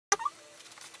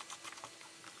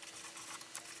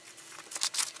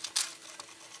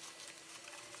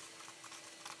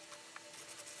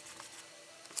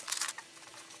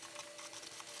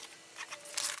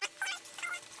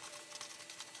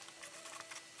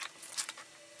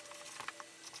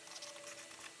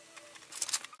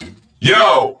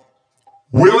Yo,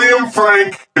 William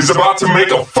Frank is about to make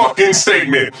a fucking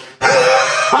statement.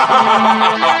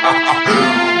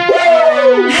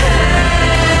 Woo!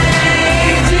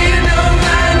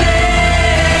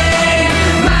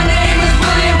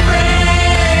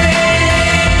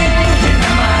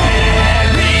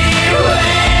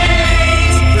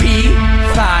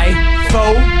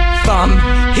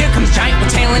 Here comes giant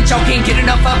with talent, joking. Get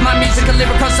enough of my music and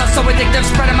lyrical stuff so addictive.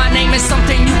 Spreading my name is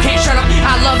something you can't shut up.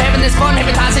 I love having this fun,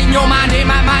 hypnotizing your mind. In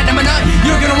my mind, I'm a nut.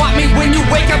 You're gonna want me when you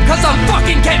wake up, cause I'm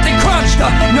fucking Captain Crunch, the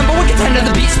 #1 contender,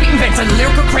 the beat sweet inventor, the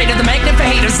lyrical creator, the magnet for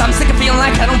haters. I'm sick of feeling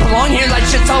like I don't belong here, like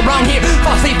shit's all wrong here.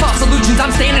 Falsely false illusions,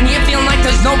 I'm standing here feeling like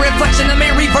there's no reflection. I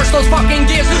may reverse those fucking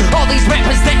gears. All these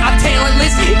rappers that are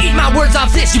talentless, eat my words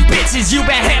off this, you bitches. You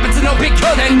bad habits and no big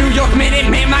cut. And New York Minute,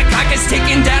 man, my clock is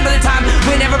ticking down to the time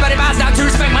when everybody bows down to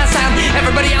respect my sound.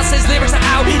 Everybody else's lyrics are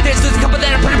out. There's just a couple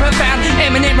that are pretty profound.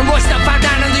 Eminem and Royce stuff 5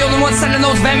 down, I'm the only one sending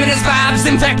those venomous vibes.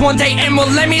 In fact, one day M will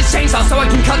let me change so I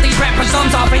can cut these rappers'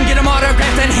 arms off and get them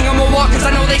autographed and hang on my wall, cause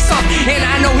I know they soft. And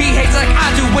I know he hates like I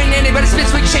do when anybody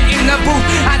spits weak shit in the booth.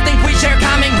 I think we share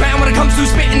common ground when it comes to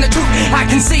spitting the truth. I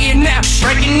can see it now.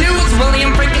 Breaking news,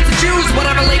 William Frank gets to choose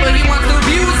whatever label he wants to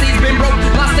abuse. He's been broke,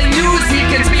 lost in news. He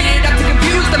can speed it up to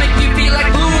confuse, to make you feel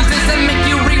like losers, to make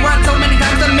you rewind so many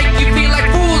times, to make you feel like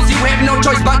fools. You have no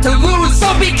choice but to lose. So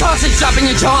be cautious, dropping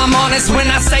your jaw. I'm honest when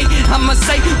I say I'ma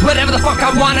say whatever the fuck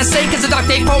I wanna say, cause the dark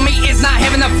day for me is not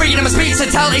having the freedom of speech to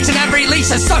tell each and every leash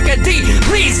to suck a D.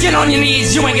 Please get on your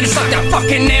knees, you ain't gonna suck that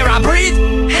fucking air I breathe.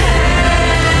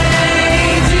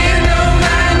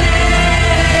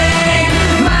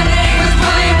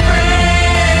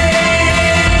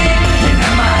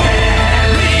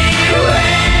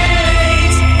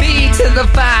 The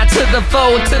fire, to the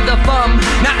foe, to the fun.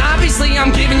 Now obviously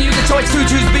I'm giving you the choice to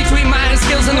choose between mine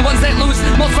skills and the ones that lose.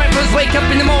 Most rappers wake up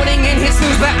in the morning and hit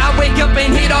snooze, but I wake up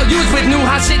and hit all use with new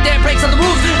hot shit that breaks all the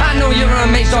rules. I know you're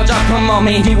amazed, y'all come on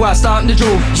me, you are starting to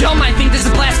drool. Y'all might think this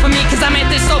is blasphemy, cause I'm at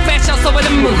this so fast, y'all slow it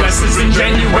to move. This is in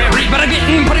January, but I'm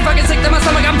getting pretty fucking sick to my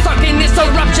stomach. I'm stuck in this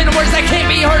eruption of words that can't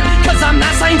be heard, cause I'm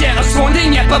not signed yet or sworn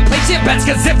in yet. But place your bets,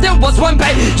 cause if there was one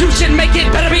bet, you should make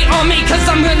it better be on me, cause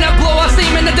I'm gonna blow off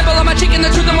steam and the devil on my cheek, and the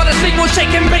truth and what I speak will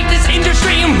shake and break this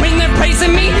industry. And when they're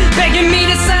praising me, begging me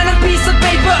to sign a piece of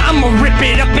paper, I'ma rip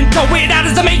it up and throw it out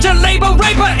as a major label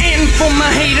raper. And for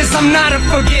my haters, I'm not a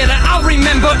forgetter. I'll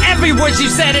remember every word you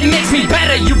said, it makes me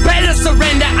better. You better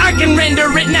surrender, I can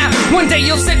render it now. One day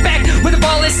you'll sit back with a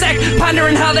ball and sack,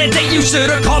 pondering how that day you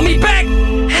should've called me back.